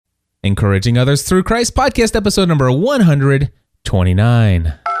Encouraging Others Through Christ podcast episode number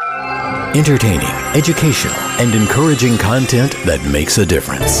 129. Entertaining, educational, and encouraging content that makes a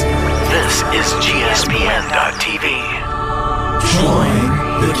difference. This is GSPN.TV. Join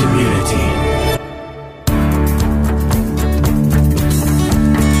the community.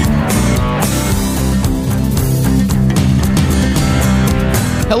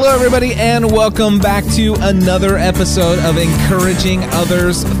 Hello, everybody, and welcome back to another episode of Encouraging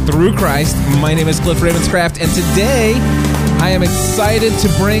Others Through Christ. My name is Cliff Ravenscraft, and today I am excited to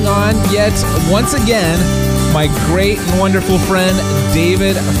bring on yet once again my great and wonderful friend,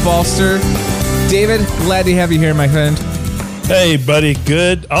 David Foster. David, glad to have you here, my friend. Hey, buddy.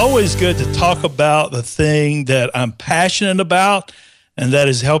 Good. Always good to talk about the thing that I'm passionate about, and that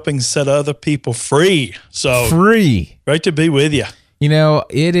is helping set other people free. So Free. Great to be with you. You know,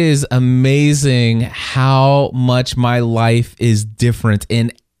 it is amazing how much my life is different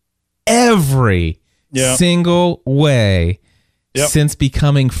in every single way since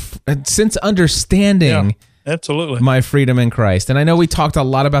since understanding absolutely my freedom in Christ. And I know we talked a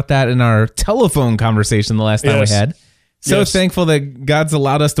lot about that in our telephone conversation the last time we had. So thankful that God's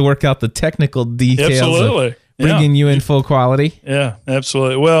allowed us to work out the technical details of bringing you in full quality. Yeah,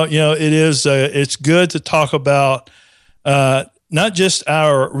 absolutely. Well, you know, it is. It's good to talk about not just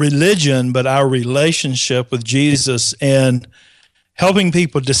our religion, but our relationship with Jesus and helping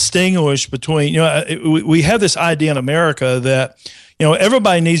people distinguish between, we have this idea in America that,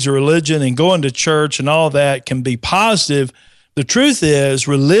 everybody needs a religion and going to church and all that can be positive. The truth is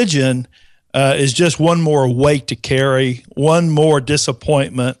religion is just one more weight to carry, one more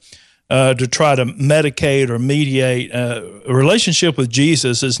disappointment to try to medicate or mediate. A relationship with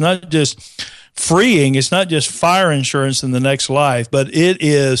Jesus is not just freeing, it's not just fire insurance in the next life, but it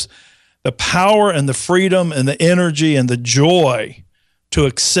is the power and the freedom and the energy and the joy to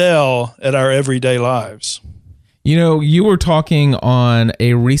excel at our everyday lives. You know, you were talking on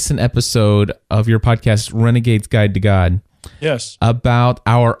a recent episode of your podcast, Renegade's Guide to God. Yes. About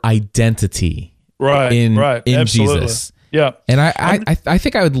our identity in Jesus. Yeah. And I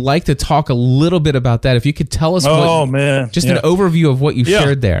think I would like to talk a little bit about that. If you could tell us an overview of what you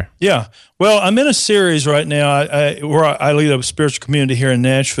shared there. Yeah. Well, I'm in a series right now where I lead a spiritual community here in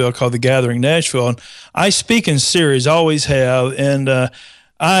Nashville called The Gathering Nashville. And I speak in series, always have. And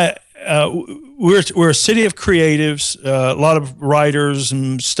we're a city of creatives, a lot of writers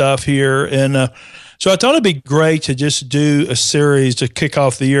and stuff here. And so I thought it'd be great to just do a series to kick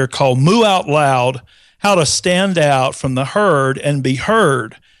off the year called Moo Out Loud: How to Stand Out from the Herd and Be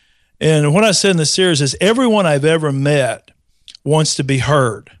Heard. And what I said in the series is everyone I've ever met wants to be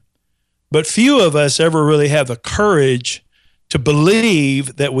heard, but few of us ever really have the courage to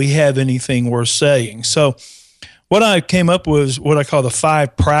believe that we have anything worth saying. So what I came up with was what I call the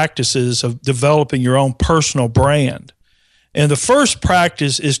 5 practices of developing your own personal brand. And the first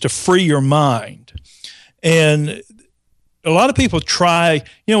practice is to free your mind. And a lot of people try,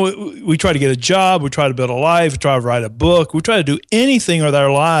 we try to get a job, we try to build a life, we try to write a book, we try to do anything with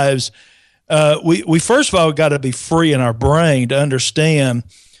our lives. We first of all got to be free in our brain to understand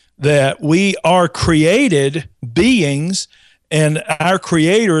that we are created beings, and our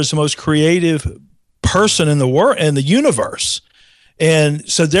Creator is the most creative person in the world, in the universe. And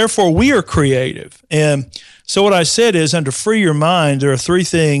so therefore we are creative. And so what I said is, under free your mind, there are 3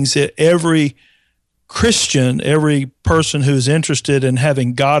 things that every Christian, every person who's interested in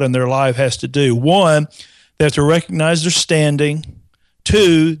having God in their life has to do. 1, they have to recognize their standing.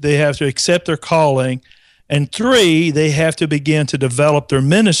 2, they have to accept their calling. And 3, they have to begin to develop their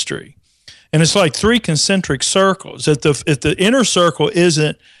ministry. And it's like 3 concentric circles. If the inner circle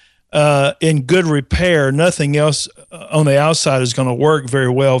isn't in good repair, nothing else on the outside is going to work very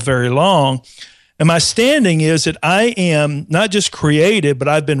well, very long. And my standing is that I am not just created, but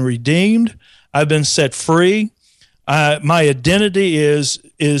I've been redeemed. I've been set free. My identity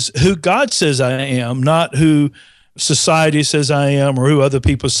is who God says I am, not who society says I am or who other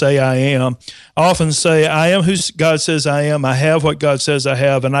people say I am. I often say I am who God says I am. I have what God says I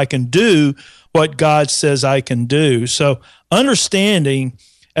have, and I can do what God says I can do. So understanding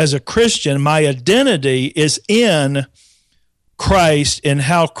as a Christian, my identity is in Christ and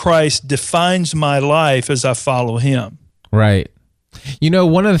how Christ defines my life as I follow him. Right. You know,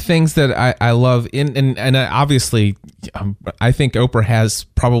 one of the things that I love, and obviously, I think Oprah has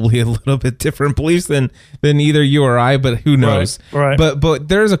probably a little bit different beliefs than either you or I, but who knows? Right. But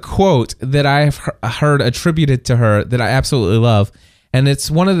there's a quote that I've heard attributed to her that I absolutely love, and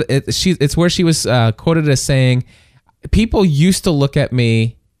it's it's where she was quoted as saying, "People used to look at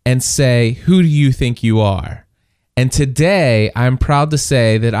me and say, 'Who do you think you are?' And today, I'm proud to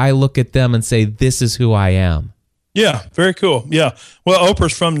say that I look at them and say, this is who I am. Yeah, very cool. Yeah. Well,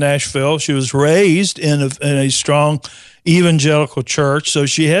 Oprah's from Nashville. She was raised in a strong evangelical church, so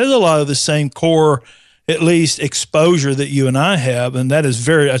she has a lot of the same core, at least, exposure that you and I have, and that's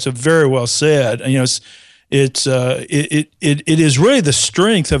a very well said. And, it is really the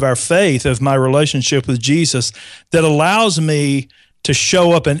strength of our faith, of my relationship with Jesus, that allows me to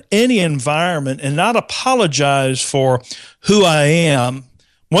show up in any environment and not apologize for who I am.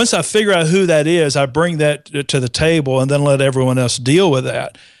 Once I figure out who that is, I bring that to the table and then let everyone else deal with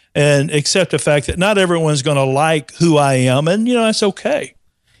that and accept the fact that not everyone's going to like who I am, and, that's okay.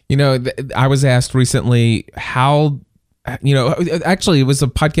 I was asked recently how, actually it was a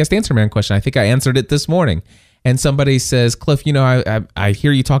podcast Answer Man question. I think I answered it this morning. And somebody says, Cliff, I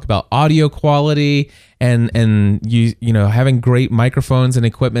hear you talk about audio quality and you having great microphones and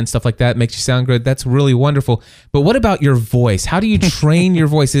equipment and stuff like that makes you sound good. That's really wonderful. But what about your voice? How do you train your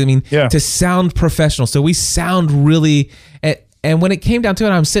voice? I mean, to sound professional. So we sound really. And when it came down to it,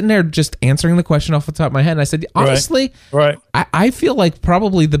 I'm sitting there just answering the question off the top of my head. And I said, honestly, right. I feel like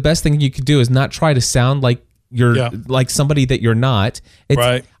probably the best thing you could do is not try to sound like you're like somebody that you're not.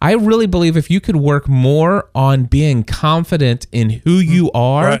 Right. I really believe if you could work more on being confident in who you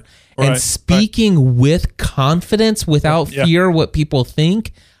are and speaking with confidence without fear what people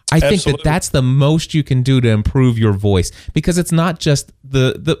think, I think that's the most you can do to improve your voice, because it's not just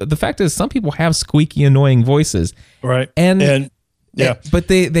the fact is some people have squeaky, annoying voices. Right. But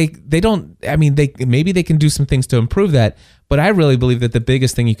they don't, maybe they can do some things to improve that. But I really believe that the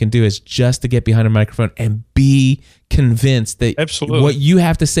biggest thing you can do is just to get behind a microphone and be convinced that what you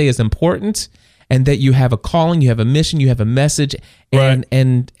have to say is important and that you have a calling, you have a mission, you have a message,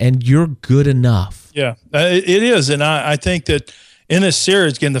 and you're good enough. Yeah, it is. And I think that in this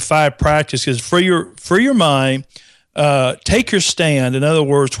series, again, the 5 practices for your mind, take your stand. In other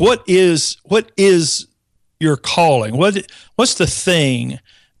words, what is your calling? What's the thing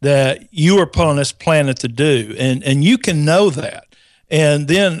that you are put on this planet to do? And you can know that. And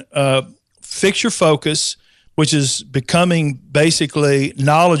then fix your focus, which is becoming basically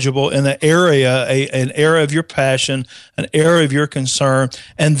knowledgeable in an area, an area of your passion, an area of your concern,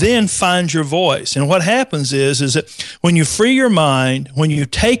 and then find your voice. And what happens is that when you free your mind, when you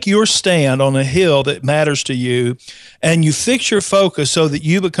take your stand on a hill that matters to you, and you fix your focus so that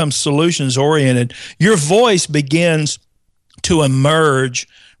you become solutions-oriented, your voice begins to emerge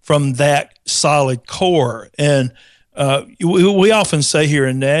from that solid core. And we often say here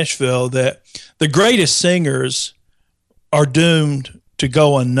in Nashville that the greatest singers are doomed to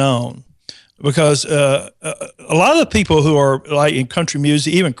go unknown, because a lot of the people who are like in country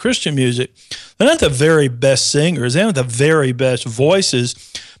music, even Christian music, they're not the very best singers. They're not the very best voices.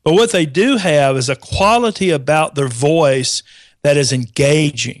 But what they do have is a quality about their voice that is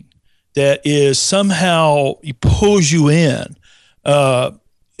engaging, that is somehow pulls you in. And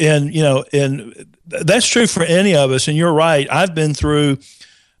that's true for any of us. And you're right. I've been through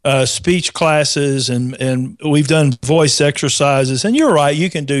speech classes and we've done voice exercises. And you're right. You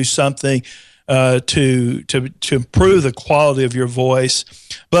can do something to improve the quality of your voice.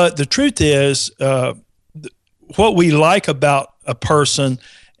 But the truth is, what we like about a person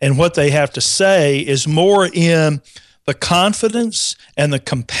and what they have to say is more in the confidence and the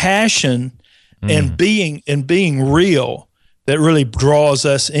compassion and being real that really draws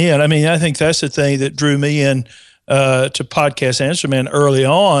us in. I mean, I think that's the thing that drew me in to Podcast Answer Man early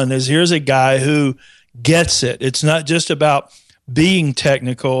on, is here's a guy who gets it. It's not just about being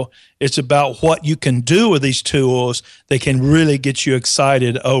technical. It's about what you can do with these tools that can really get you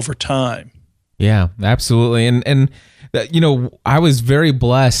excited over time. Yeah, absolutely. And I was very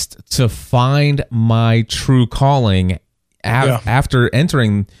blessed to find my true calling after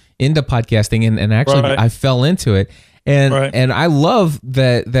entering into podcasting, and actually I fell into it. And I love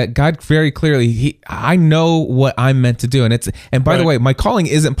that God very clearly, I know what I'm meant to do. And by the way, my calling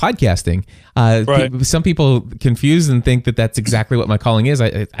isn't podcasting. Some people confuse and think that that's exactly what my calling is.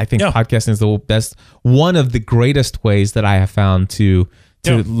 I think podcasting is the best, one of the greatest ways that I have found to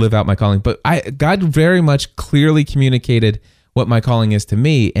live out my calling. But God very much clearly communicated what my calling is to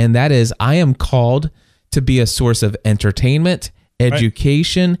me. And that is, I am called to be a source of entertainment,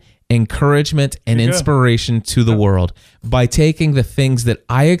 education, encouragement, and inspiration to the world by taking the things that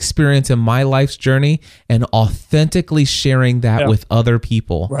I experience in my life's journey and authentically sharing that with other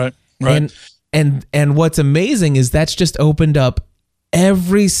people. Right. And what's amazing is that's just opened up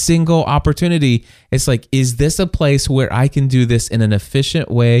every single opportunity. It's like, is this a place where I can do this in an efficient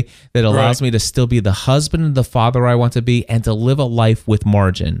way that allows me to still be the husband and the father I want to be and to live a life with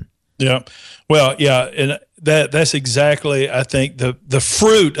margin? Yeah. Well, yeah. And that's exactly, I think, the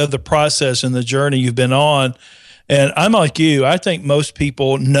fruit of the process and the journey you've been on. And I'm like you. I think most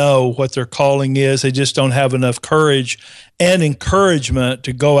people know what their calling is. They just don't have enough courage and encouragement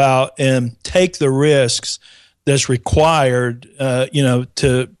to go out and take the risks that's required,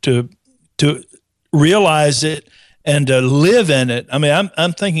 to realize it and to live in it. I mean,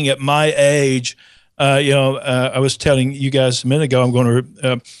 I'm thinking at my age. I was telling you guys a minute ago, I'm going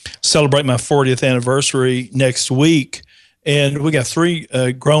to celebrate my 40th anniversary next week, and we got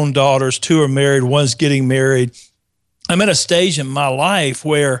 3 grown daughters. 2 are married. One's getting married. I'm at a stage in my life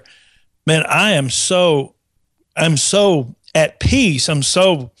where, man, I'm so at peace. I'm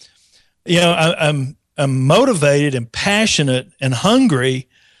so, I'm motivated and passionate and hungry,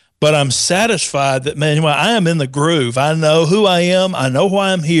 but I'm satisfied that, man, I am in the groove. I know who I am. I know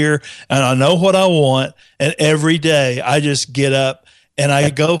why I'm here, and I know what I want. And every day I just get up and I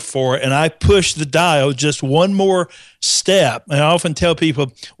go for it, and I push the dial just one more step. And I often tell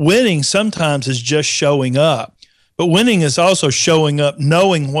people winning sometimes is just showing up. But winning is also showing up,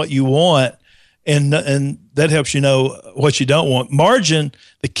 knowing what you want, and that helps you know what you don't want. Margin,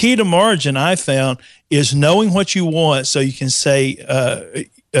 the key to margin, I found, is knowing what you want, so you can say,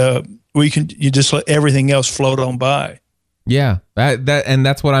 you just let everything else float on by. Yeah,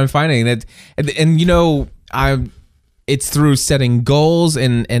 that's what I'm finding. It's through setting goals,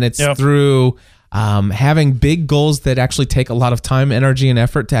 and it's through having big goals that actually take a lot of time, energy, and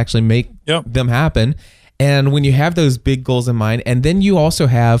effort to actually make them happen. And when you have those big goals in mind, and then you also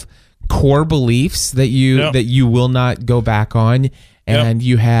have core beliefs that you will not go back on, and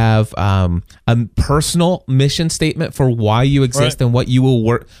you have a personal mission statement for why you exist and what you will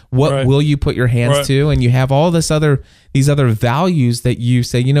work, will you put your hands to, and you have all these other values that you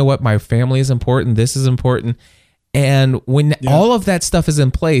say, you know what, my family is important, this is important. And when all of that stuff is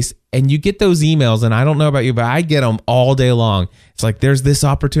in place, and you get those emails, and I don't know about you, but I get them all day long. It's like, there's this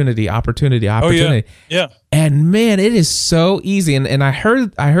opportunity. Oh, yeah. And man, it is so easy. And I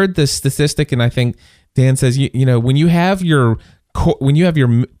heard this statistic, and I think Dan says, when you have your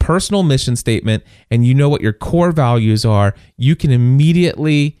personal mission statement and you know what your core values are, you can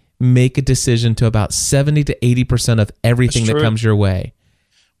immediately make a decision to about 70 to 80% of everything that comes your way.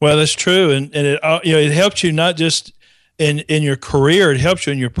 Well, that's true, and it helps you not just in your career; it helps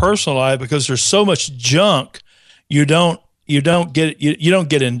you in your personal life, because there's so much junk. You don't get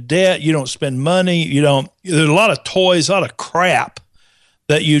in debt. You don't spend money. There's a lot of toys, a lot of crap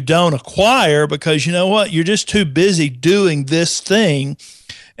that you don't acquire, because you know what? You're just too busy doing this thing,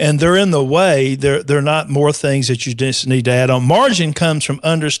 and they're in the way. They're not more things that you just need to add on. Margin comes from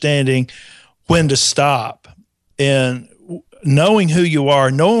understanding when to stop and knowing who you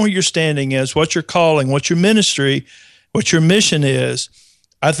are, knowing where your standing is, what your calling, what your ministry, what your mission is.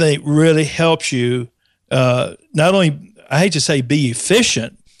 I think really helps you not only, I hate to say be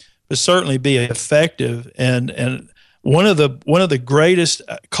efficient, but certainly be effective. And one of the greatest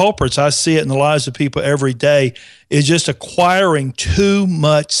culprits, I see it in the lives of people every day, is just acquiring too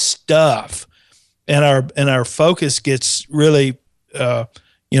much stuff, and our focus gets really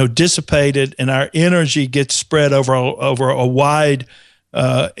dissipated, and our energy gets spread over a wide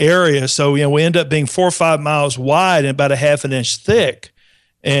area. So we end up being 4 or 5 miles wide and about a half an inch thick,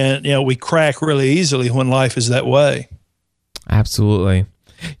 and we crack really easily when life is that way. Absolutely.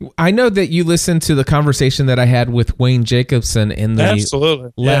 I know that you listened to the conversation that I had with Wayne Jacobson in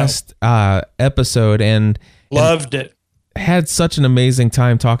the last episode, and loved it. Had such an amazing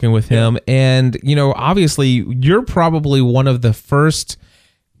time talking with him. And obviously you're probably one of the first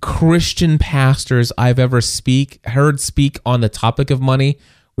Christian pastors I've ever heard speak on the topic of money,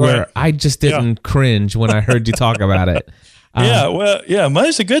 where I just didn't cringe when I heard you talk about it.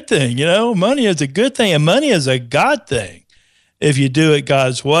 Money's a good thing. Money is a good thing, and money is a God thing if you do it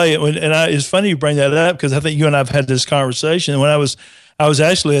God's way. And it's funny you bring that up, because I think you and I have had this conversation. When I was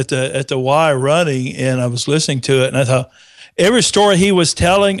actually at the Y running, and I was listening to it, and I thought every story he was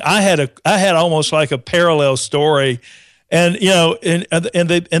telling, I had almost like a parallel story. And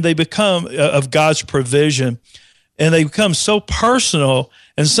they become of God's provision, and they become so personal,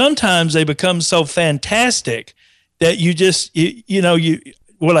 and sometimes they become so fantastic that you just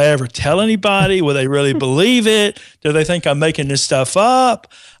will I ever tell anybody? Will they really believe it? Do they think I'm making this stuff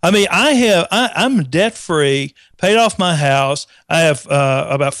up? I mean, I'm debt free, paid off my house. I have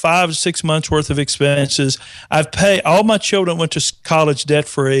about 5 or 6 months worth of expenses. I've paid, all my children went to college debt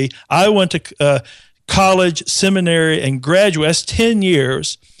free. I went to college, seminary, and graduate. That's 10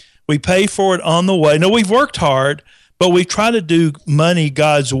 years. We pay for it on the way. No, we've worked hard, but we try to do money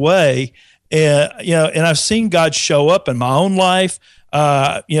God's way. And, and I've seen God show up in my own life.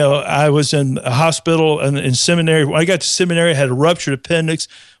 I was in a hospital and in seminary. When I got to seminary, I had a ruptured appendix,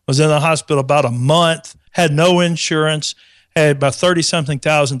 was in the hospital about a month, had no insurance, had about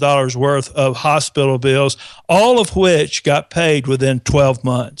 $30,000 worth of hospital bills, all of which got paid within 12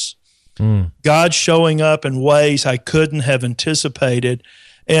 months. God showing up in ways I couldn't have anticipated.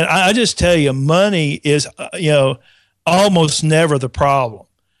 And I just tell you, money is, almost never the problem.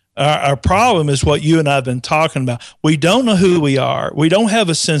 Our problem is what you and I have been talking about. We don't know who we are. We don't have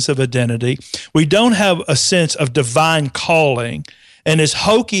a sense of identity. We don't have a sense of divine calling. And as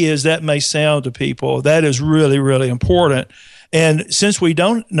hokey as that may sound to people, that is really, really important. And since we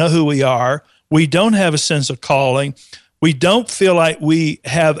don't know who we are, we don't have a sense of calling, we don't feel like we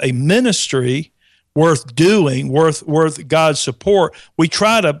have a ministry worth doing, worth God's support, we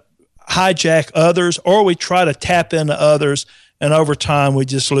try to hijack others, or we try to tap into others. And over time, we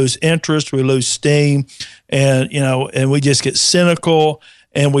just lose interest, we lose steam, and we just get cynical,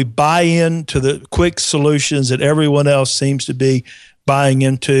 and we buy into the quick solutions that everyone else seems to be buying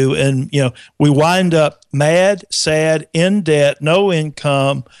into. And, we wind up mad, sad, in debt, no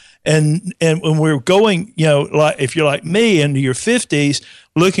income. And when we're going, like if you're like me into your 50s,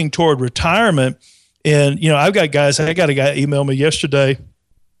 looking toward retirement, and, I got a guy email me yesterday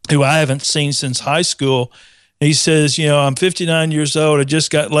who I haven't seen since high school. He says, I'm 59 years old. I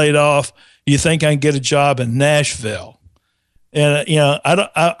just got laid off. You think I can get a job in Nashville? And,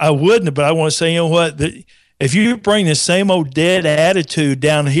 I wouldn't, but I want to say, what? If you bring the same old dead attitude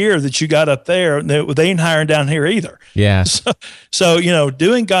down here that you got up there, they ain't hiring down here either. Yeah. So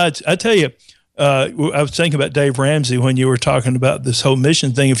doing God's, I tell you, I was thinking about Dave Ramsey when you were talking about this whole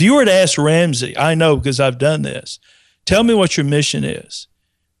mission thing. If you were to ask Ramsey, I know because I've done this, tell me what your mission is.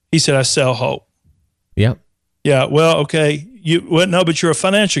 He said, I sell hope. Yep. Yeah. Well, okay. No, but you're a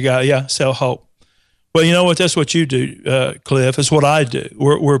financial guy. Yeah. Sell hope. Well, you know what? That's what you do, Cliff. It's what I do.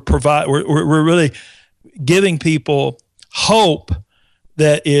 We're really giving people hope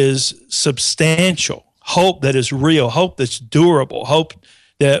that is substantial, hope that is real, hope that's durable, hope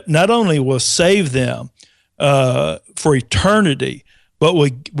that not only will save them for eternity, but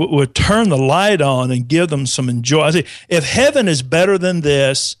would turn the light on and give them some joy. I say, if heaven is better than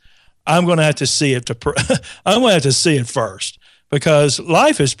this, I'm going to have to see it. I'm going to have to see it first, because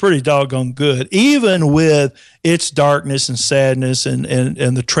life is pretty doggone good, even with its darkness and sadness and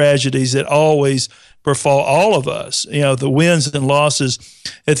the tragedies that always befall all of us. The wins and losses.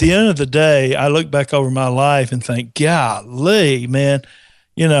 At the end of the day, I look back over my life and think, golly, man,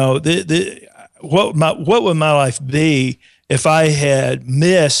 what would my life be if I had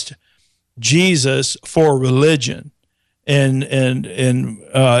missed Jesus for religion? And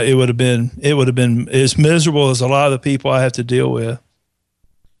it would have been as miserable as a lot of the people I have to deal with.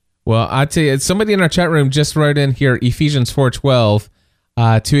 Well, I tell you, somebody in our chat room just wrote in here Ephesians 4:12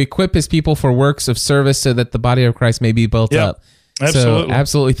 to equip His people for works of service, so that the body of Christ may be built up. Absolutely. So,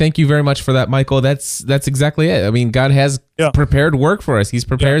 absolutely. Thank you very much for that, Michael. That's exactly it. I mean, God has prepared work for us. He's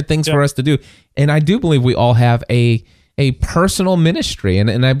prepared things for us to do, and I do believe we all have a personal ministry,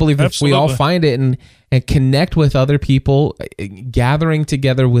 and I believe if we all find it and connect with other people, gathering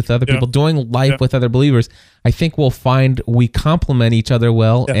together with other people, doing life with other believers, I think we'll find we complement each other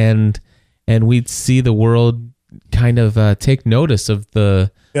well, and we'd see the world kind of take notice of the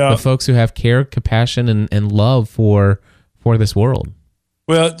folks who have care, compassion, and love for this world.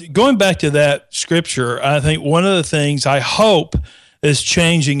 Well, going back to that scripture, I think one of the things I hope is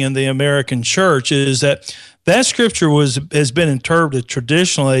changing in the American church is that scripture has been interpreted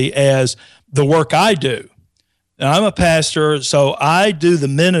traditionally as the work I do. Now, I'm a pastor, so I do the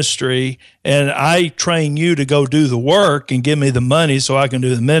ministry, and I train you to go do the work and give me the money so I can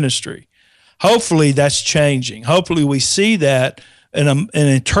do the ministry. Hopefully that's changing. Hopefully we see that and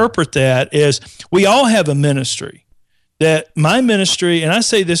interpret that as we all have a ministry. That my ministry, and I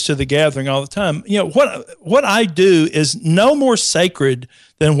say this to the gathering all the time, what I do is no more sacred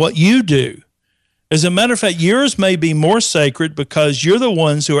than what you do. As a matter of fact, yours may be more sacred because you're the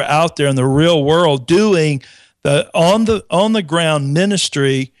ones who are out there in the real world doing the on the ground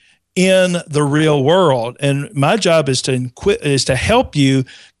ministry in the real world. And my job is to help you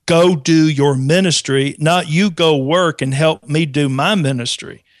go do your ministry, not you go work and help me do my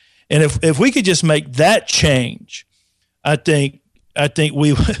ministry. And if we could just make that change, I think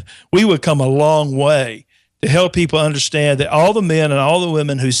we would come a long way to help people understand that all the men and all the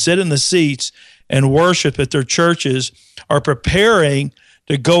women who sit in the seats and worship at their churches are preparing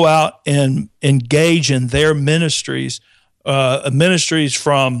to go out and engage in their ministries, ministries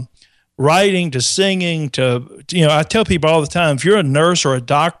from writing to singing to, I tell people all the time, if you're a nurse or a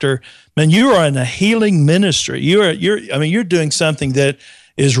doctor, man, you are in a healing ministry. You're doing something that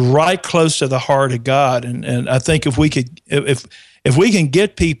is right close to the heart of God. And I think if we can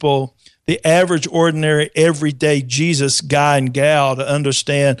get people, the average, ordinary, everyday Jesus guy and gal, to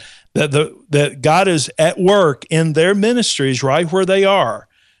understand that God is at work in their ministries right where they are,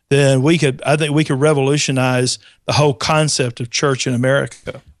 then I think we could revolutionize the whole concept of church in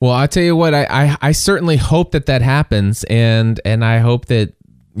America. Well, I tell you what, I certainly hope that happens, and I hope that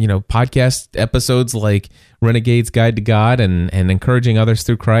podcast episodes like Renegade's Guide to God and Encouraging Others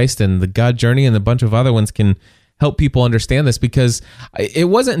Through Christ and the God Journey and a bunch of other ones can help people understand this, because it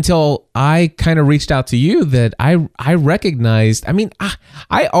wasn't until I kind of reached out to you that I recognized. I mean,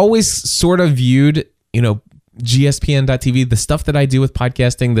 I always sort of viewed GSPN.TV, the stuff that I do with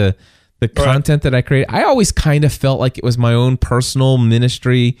podcasting, the content that I create, I always kind of felt like it was my own personal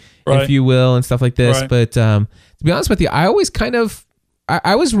ministry, if you will, and stuff like this. But to be honest with you, I always kind of,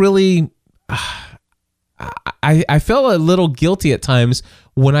 I was really, I felt a little guilty at times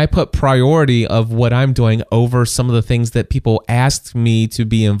when I put priority of what I'm doing over some of the things that people asked me to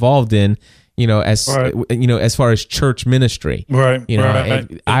be involved in, as far as church ministry.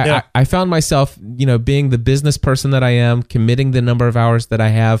 I found myself, being the business person that I am, committing the number of hours that I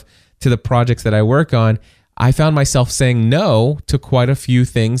have to the projects that I work on. I found myself saying no to quite a few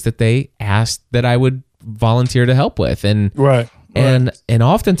things that they asked that I would volunteer to help with. And and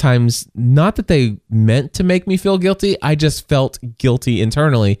oftentimes, not that they meant to make me feel guilty, I just felt guilty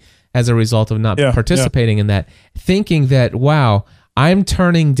internally as a result of not participating in that, thinking that, wow, I'm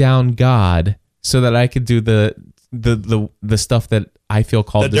turning down God so that I could do the stuff that I feel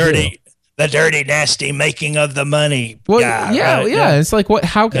called to do. The dirty, nasty making of the money. Well, yeah. It's like, what?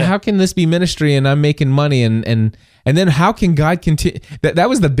 How can this be ministry and I'm making money and then how can God continue? That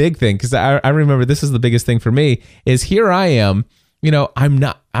was the big thing, because I remember this is the biggest thing for me is here I am. I'm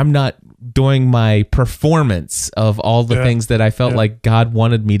not doing my performance of all the things that I felt like God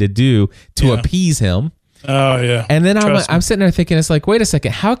wanted me to do to appease Him. Oh yeah. And then I'm sitting there thinking, it's like, wait a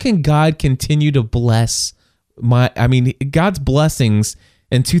second, how can God continue to bless God's blessings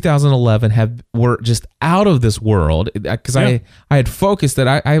in 2011 were just out of this world, because I had focused that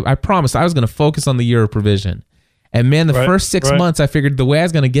I promised I was going to focus on the year of provision. And man, the first 6 months, I figured the way I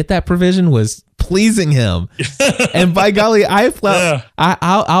was going to get that provision was pleasing Him. And by golly,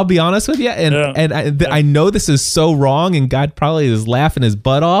 I'll be honest with you, I know this is so wrong, and God probably is laughing his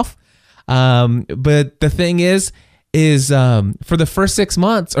butt off. But the thing is for the first 6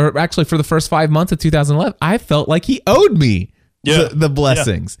 months, or actually for the first 5 months of 2011, I felt like He owed me the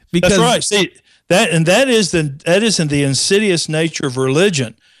blessings. Because that's right. See, that is in the insidious nature of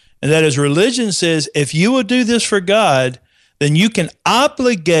religion. And that is, religion says, if you will do this for God, then you can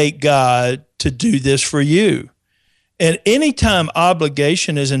obligate God to do this for you. And anytime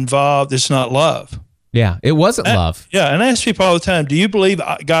obligation is involved, it's not love. Yeah, it wasn't love. Yeah, and I ask people all the time, do you believe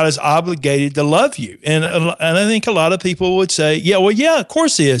God is obligated to love you? And I think a lot of people would say, of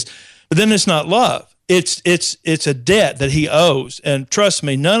course He is. But then it's not love. It's a debt that He owes. And trust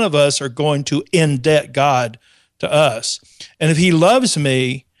me, none of us are going to indebt God to us. And if He loves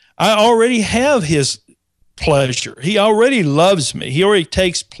me, I already have His pleasure. He already loves me. He already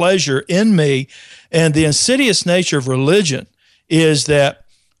takes pleasure in me. And the insidious nature of religion is that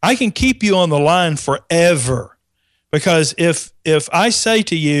I can keep you on the line forever, because if I say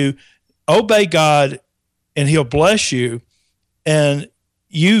to you, obey God and He'll bless you, and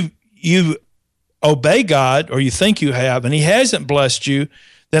you obey God, or you think you have, and He hasn't blessed you,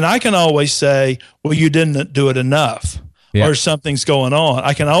 then I can always say, well, you didn't do it enough. Yeah. Or something's going on.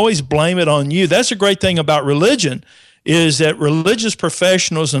 I can always blame it on you. That's a great thing about religion, is that religious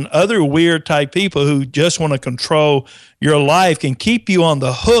professionals and other weird type people who just want to control your life can keep you on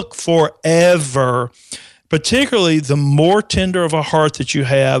the hook forever, particularly the more tender of a heart that you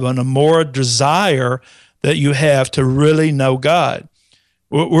have and the more desire that you have to really know God.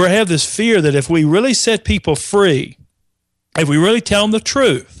 We have this fear that if we really set people free, if we really tell them the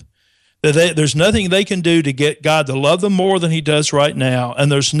truth, that there's nothing they can do to get God to love them more than He does right now,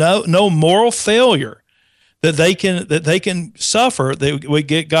 and there's no moral failure that they can suffer that we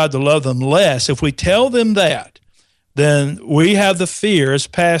get God to love them less. If we tell them that, then we have the fear as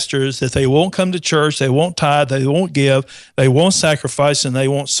pastors that they won't come to church, they won't tithe, they won't give, they won't sacrifice, and they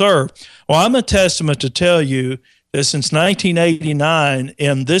won't serve. Well, I'm a testament to tell you that since 1989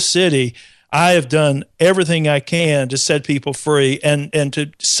 in this city, I have done everything I can to set people free and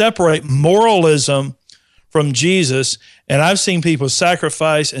to separate moralism from Jesus. And I've seen people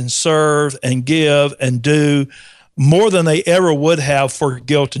sacrifice and serve and give and do more than they ever would have for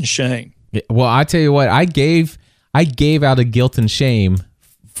guilt and shame. Well, I tell you what, I gave out of guilt and shame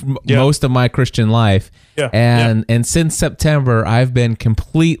most of my Christian life. Yeah. And since September, I've been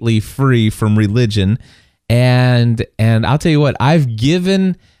completely free from religion. And I'll tell you what, I've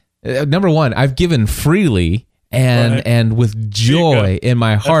given, number one, I've given freely and with joy in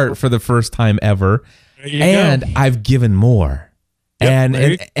my heart for the first time ever. And I've given more. And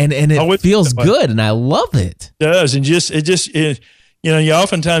it feels good, and I love it. It does, and you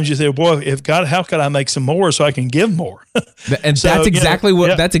oftentimes you say, "Boy, if God, how could I make some more so I can give more?" And so, that's exactly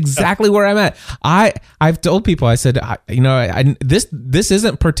where I'm at. I've told people, I said, this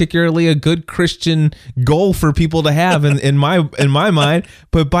isn't particularly a good Christian goal for people to have in my mind,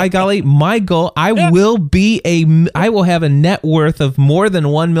 but by golly, my goal, I will have a net worth of more than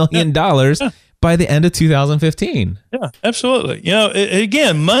 $1 million. By the end of 2015. Yeah, absolutely.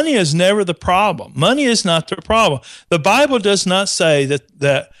 Again, money is never the problem. Money is not the problem. The Bible does not say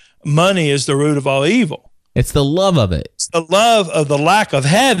that money is the root of all evil. It's the love of it. It's the love of the lack of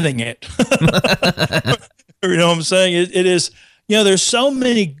having it. You know what I'm saying? It is, there's so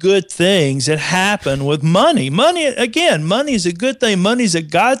many good things that happen with money. Money is a good thing. Money is a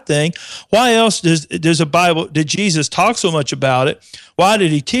God thing. Why else did Jesus talk so much about it? Why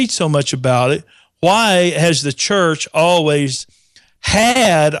did he teach so much about it? Why has the church always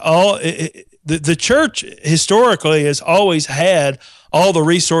had the church historically has always had all the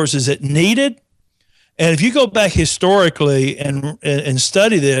resources it needed? And if you go back historically and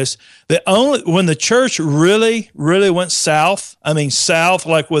study this, when the church really went south, south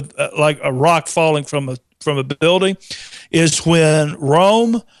like a rock falling from a building, is when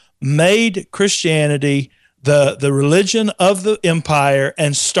Rome made Christianity the religion of the empire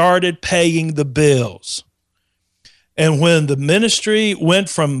and started paying the bills. And when the ministry went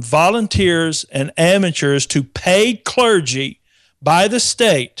from volunteers and amateurs to paid clergy by the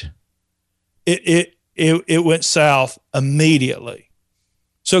state, it went south immediately.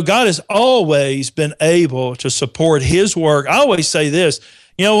 So God has always been able to support his work. I always say this,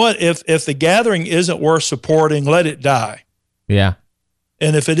 you know what? If the gathering isn't worth supporting, let it die. Yeah.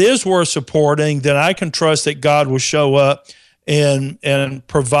 And if it is worth supporting, then I can trust that God will show up and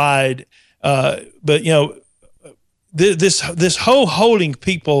provide. But this whole holding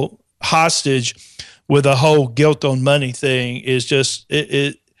people hostage with the whole guilt on money thing is just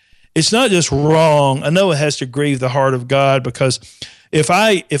it's not just wrong. I know it has to grieve the heart of God, because if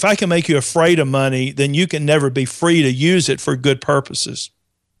I can make you afraid of money, then you can never be free to use it for good purposes.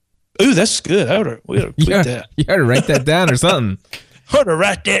 Ooh, that's good. We ought to put that. You ought to write that down or something. I ought to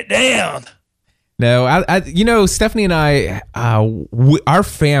write that down. No, Stephanie and I, our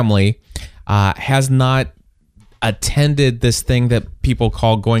family has not attended this thing that people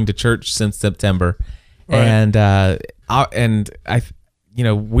call going to church since September, right.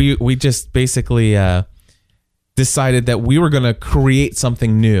 We just basically decided that we were going to create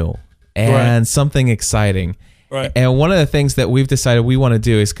something new and something exciting. Right. And one of the things that we've decided we want to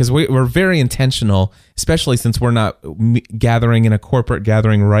do is, because we're very intentional, especially since we're not gathering in a corporate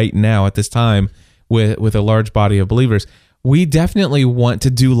gathering right now at this time with a large body of believers, we definitely want to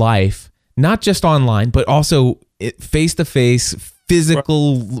do life, not just online, but also face-to-face,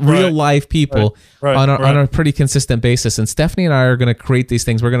 physical, real-life people on a pretty consistent basis. And Stephanie and I are going to create these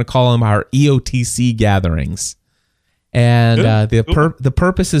things. We're going to call them our EOTC gatherings. And the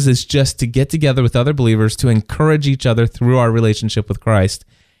purpose is just to get together with other believers to encourage each other through our relationship with Christ.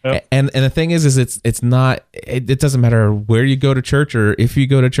 Yep. And the thing is it doesn't matter where you go to church or if you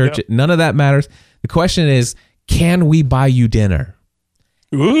go to church. Yep. None of that matters. The question is, can we buy you dinner?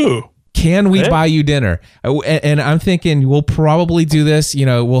 Ooh. Can we buy you dinner? And I'm thinking we'll probably do this.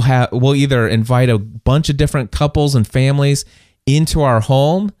 We'll either invite a bunch of different couples and families into our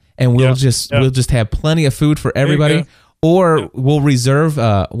home, and we'll just have plenty of food for everybody. Or we'll reserve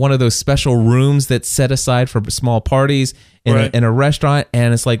one of those special rooms that's set aside for small parties in a restaurant.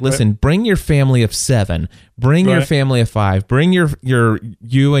 And it's like, listen, bring your family of 7, bring your family of 5, bring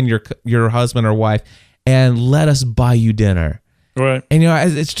you and your husband or wife, and let us buy you dinner. Right. And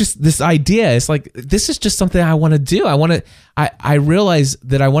it's just this idea. It's like, this is just something I want to do. I realize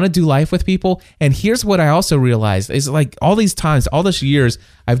that I want to do life with people. And here's what I also realized is, like, all these times, all these years,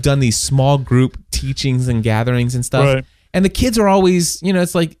 I've done these small group teachings and gatherings and stuff. Right. And the kids are always,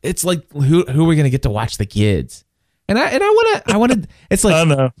 it's like who are we going to get to watch the kids? And I want to it's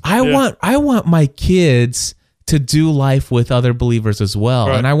like, I want my kids to do life with other believers as well.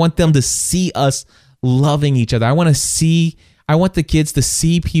 Right. And I want them to see us loving each other. I want the kids to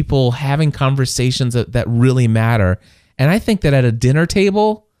see people having conversations that really matter. And I think that at a dinner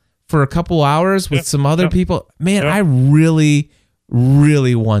table for a couple hours with some other people. Man, Yeah. I really,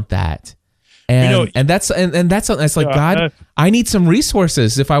 really want that. And that's like, God, I need some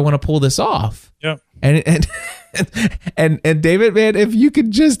resources if I want to pull this off. Yeah. And David, man, if you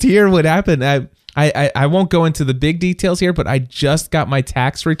could just hear what happened, I won't go into the big details here, but I just got my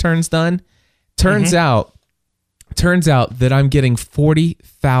tax returns done. Turns out that I'm getting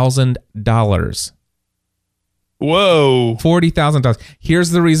 $40,000. Whoa. $40,000. Here's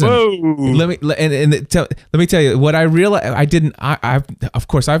the reason. Whoa. Let me tell you what I realized. Of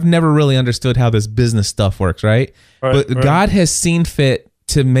course, I've never really understood how this business stuff works, right? But God has seen fit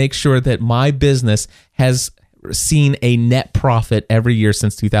to make sure that my business has seen a net profit every year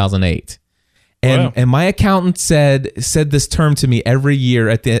since 2008. And my accountant said this term to me every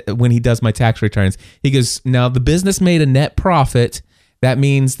year when he does my tax returns. He goes, now the business made a net profit. That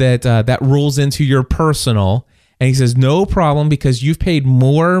means that that rolls into your personal. And he says, no problem, because you've paid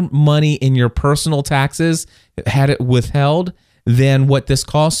more money in your personal taxes, had it withheld, than what this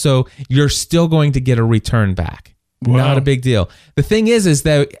costs. So you're still going to get a return back. Wow. Not a big deal. The thing is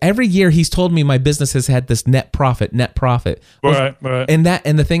that every year he's told me my business has had this net profit. Right. And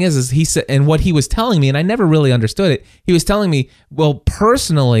the thing is he said, and what he was telling me, and I never really understood it. He was telling me, well,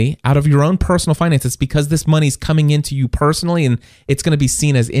 personally, out of your own personal finances, because this money's coming into you personally, and it's going to be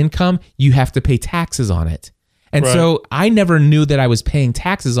seen as income, you have to pay taxes on it. And so I never knew that I was paying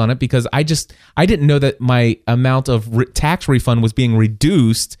taxes on it because I didn't know that my amount of tax refund was being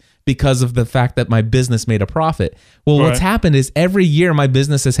reduced because of the fact that my business made a profit. Well, what's happened is every year my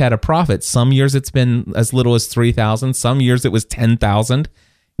business has had a profit. Some years it's been as little as $3,000. Some years it was $10,000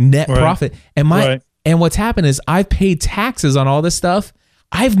 net profit. And and what's happened is I've paid taxes on all this stuff.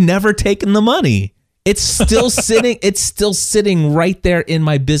 I've never taken the money. It's still sitting. It's still sitting right there in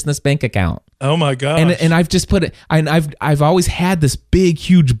my business bank account. Oh my gosh. And I've just put it. And I've always had this big,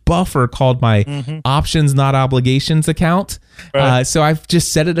 huge buffer called my options, not obligations account. So I've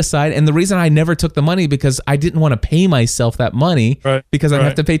just set it aside. And the reason I never took the money because I didn't want to pay myself that money because I'd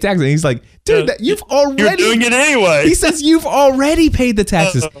have to pay taxes. And he's like, dude, you've already. You're doing it anyway. He says you've already paid the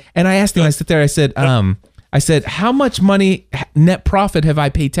taxes. And I asked him. I sit there. I said, how much money net profit have I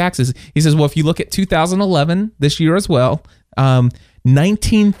paid taxes? He says, well, if you look at 2011, this year as well,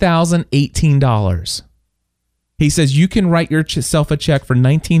 $19,018. He says you can write yourself a check for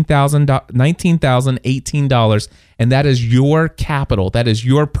 $19,018, and that is your capital. That is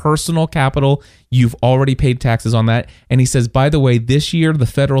your personal capital. You've already paid taxes on that. And he says, by the way, this year the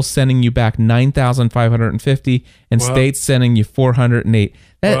federal's sending you back $9,550, and state's sending you $408.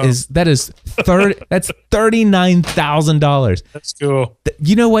 That's $39,000. That's cool.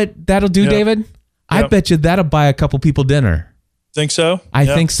 You know what that'll do, David? I bet you that'll buy a couple people dinner. Think so? I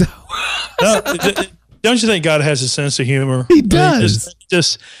think so. No, don't you think God has a sense of humor? He does.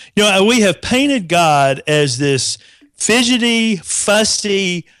 We have painted God as this fidgety,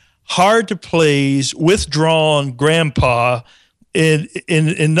 fussy, hard to please, withdrawn grandpa, and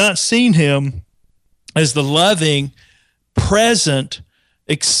not seen him as the loving, present,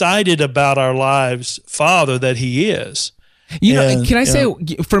 excited about our lives Father that he is. Can I say,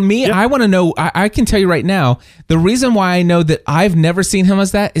 for me, I want to know, I can tell you right now, the reason why I know that I've never seen him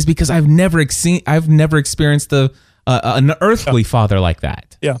as that is because I've never experienced an earthly father like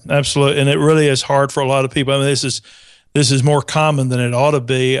that. Yeah, absolutely. And it really is hard for a lot of people. I mean, this is more common than it ought to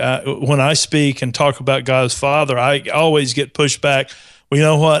be. When I speak and talk about God as Father, I always get pushed back. Well, you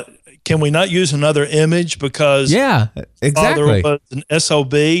know what? Can we not use another image because exactly. Father was an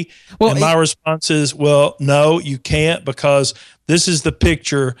SOB? Well, and my response is, well, no, you can't, because this is the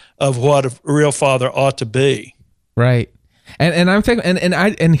picture of what a real father ought to be. Right. And I'm thinking,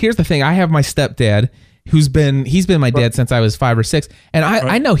 and here's the thing: I have my stepdad, he's been my dad since I was 5 or 6, and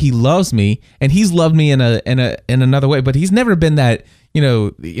I know he loves me, and he's loved me in another way, but he's never been that.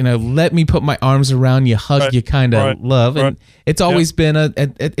 Let me put my arms around you, hug you kind of love. And it's always been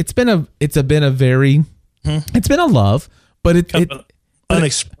it's been a love, but it's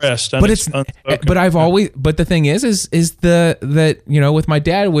unexpressed. But the thing is that with my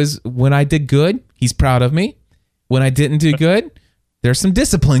dad was when I did good, he's proud of me. When I didn't do good, there's some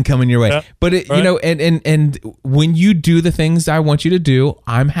discipline coming your way. Yeah, but and when you do the things I want you to do,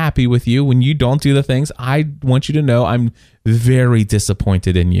 I'm happy with you. When you don't do the things, I want you to know I'm very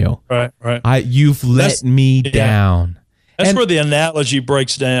disappointed in you. Right. You've let me down. That's where the analogy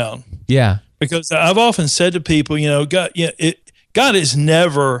breaks down. Yeah. Because I've often said to people, God is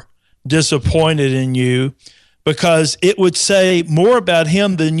never disappointed in you, because it would say more about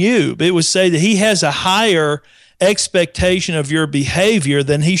him than you. It would say that he has a higher expectation of your behavior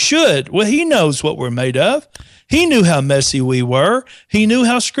than he should. Well, he knows what we're made of. He knew how messy we were. He knew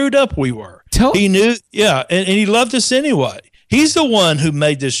how screwed up we were. He knew, and he loved us anyway. He's the one who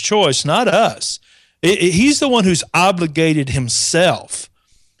made this choice, not us. He's the one who's obligated himself.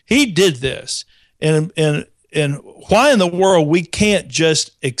 He did this. And why in the world we can't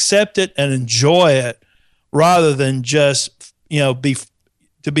just accept it and enjoy it rather than just,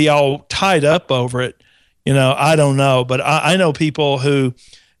 be all tied up over it? I don't know. But I know people who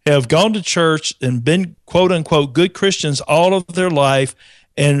have gone to church and been, quote unquote, good Christians all of their life.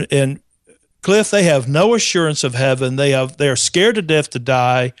 And Cliff, they have no assurance of heaven. They are scared to death to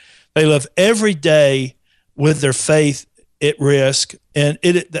die. They live every day with their faith at risk. And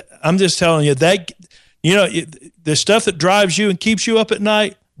I'm just telling you that, the stuff that drives you and keeps you up at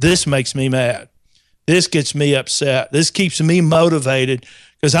night, this makes me mad. This gets me upset. This keeps me motivated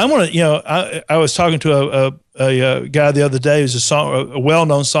because I want to, I was talking to a guy the other day who's a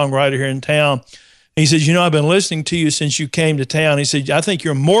well-known songwriter here in town. He said, I've been listening to you since you came to town. He said, I think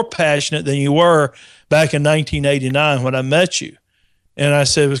you're more passionate than you were back in 1989 when I met you. And I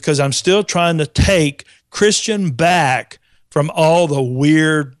said, because I'm still trying to take Christian back from all the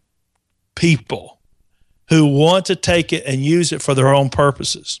weird people who want to take it and use it for their own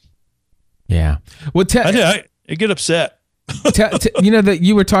purposes. Yeah. Well, I get upset. That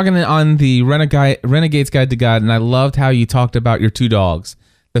you were talking on the Renegade's Guide to God, and I loved how you talked about your two dogs.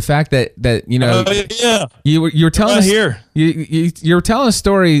 The fact that you were telling us here. You were telling a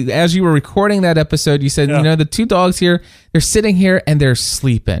story as you were recording that episode. You said, the two dogs here, they're sitting here and they're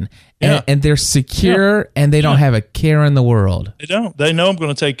sleeping, and they're secure, and they don't have a care in the world. They don't. They know I'm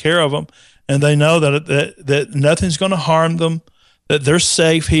going to take care of them, and they know that nothing's going to harm them. That they're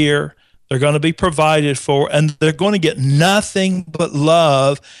safe here. They're going to be provided for, and they're going to get nothing but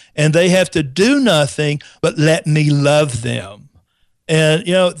love, and they have to do nothing but let me love them. And,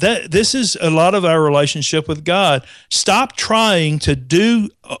 this is a lot of our relationship with God. Stop trying to do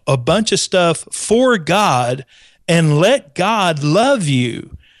a bunch of stuff for God and let God love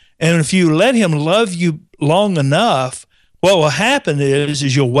you. And if you let him love you long enough, what will happen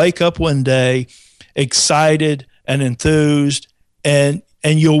is you'll wake up one day excited and enthused, and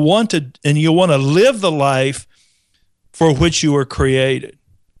you'll want to live the life for which you were created.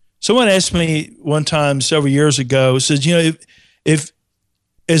 Someone asked me one time several years ago, says, if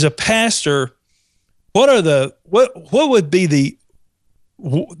as a pastor, what would be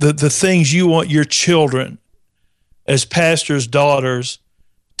the things you want your children as pastors' daughters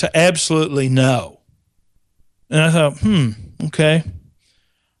to absolutely know? And I thought, okay.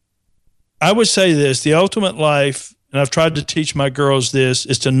 I would say this: the ultimate life, and I've tried to teach my girls this,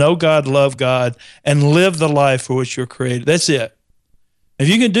 is to know God, love God, and live the life for which you're created. That's it. If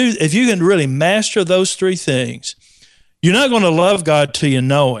you can really master those three things, you're not going to love God till you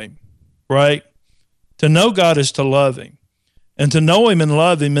know him, right? To know God is to love him. And to know him and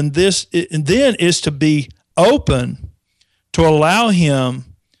love him, and then is to be open to allow him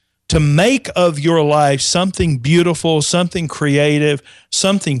to make of your life something beautiful, something creative,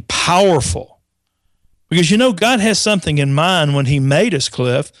 something powerful. Because God has something in mind when he made us,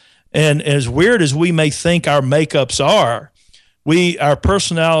 Cliff. And as weird as we may think our makeups are, our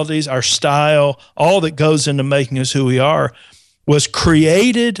personalities, our style, all that goes into making us who we are, was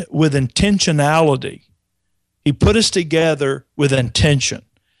created with intentionality. He put us together with intention.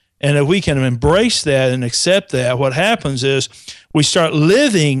 And if we can embrace that and accept that, what happens is we start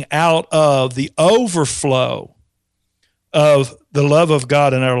living out of the overflow of the love of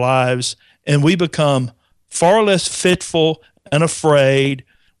God in our lives, and we become far less fitful and afraid.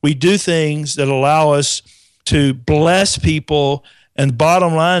 We do things that allow us to bless people. And the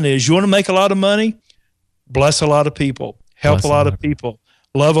bottom line is, you want to make a lot of money? Bless a lot of people. Help a lot of people.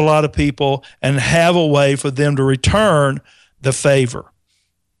 Love a lot of people, and have a way for them to return the favor.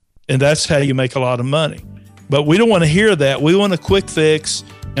 And that's how you make a lot of money. But we don't want to hear that. We want a quick fix.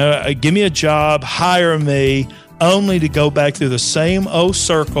 Give me a job, hire me, only to go back through the same old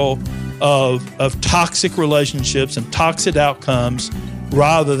circle of toxic relationships and toxic outcomes,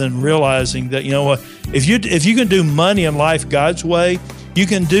 rather than realizing that, if you can do money and life God's way, you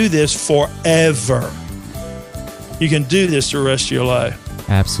can do this forever. You can do this the rest of your life.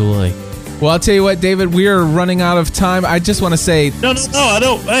 Absolutely. Well, I'll tell you what, David, we are running out of time. I just want to say... No, I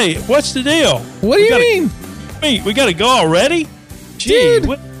don't. Hey, what's the deal? What do you mean? We got to go already? Gee,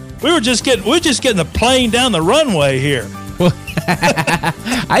 dude. We're just getting the plane down the runway here. Well,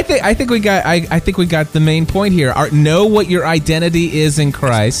 I think we got the main point here. Know what your identity is in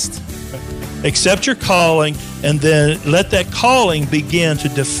Christ. Accept your calling, and then let that calling begin to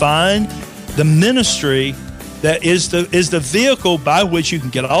define the ministry that is the vehicle by which you can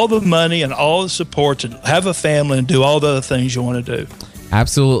get all the money and all the support to have a family and do all the other things you want to do.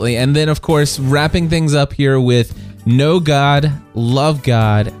 Absolutely. And then, of course, wrapping things up here with know God, love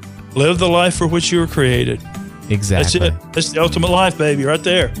God. Live the life for which you were created. Exactly. That's it. That's the ultimate life, baby, right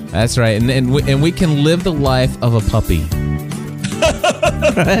there. That's right. And we can live the life of a puppy.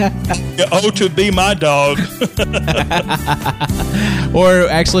 To be my dog. Or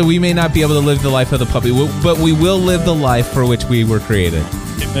actually, we may not be able to live the life of the puppy, but we will live the life for which we were created.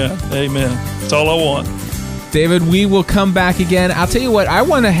 Amen. That's all I want. David, we will come back again. I'll tell you what, I'm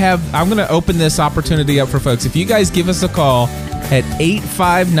going to open this opportunity up for folks. If you guys give us a call at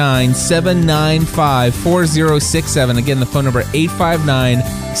 859-795-4067. Again, the phone number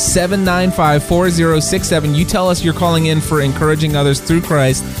 859-795-4067. You tell us you're calling in for encouraging others through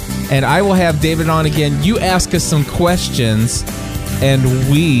Christ, and I will have David on again. You ask us some questions, and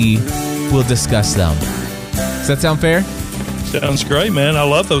we will discuss them. Does that sound fair? Sounds great, man. I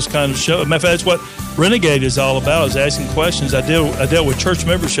love those kind of shows. Matter of fact, that's what Renegade is all about, is asking questions. I dealt with church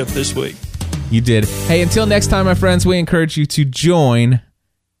membership this week. You did. Hey, until next time, my friends, we encourage you to join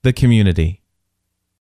the community.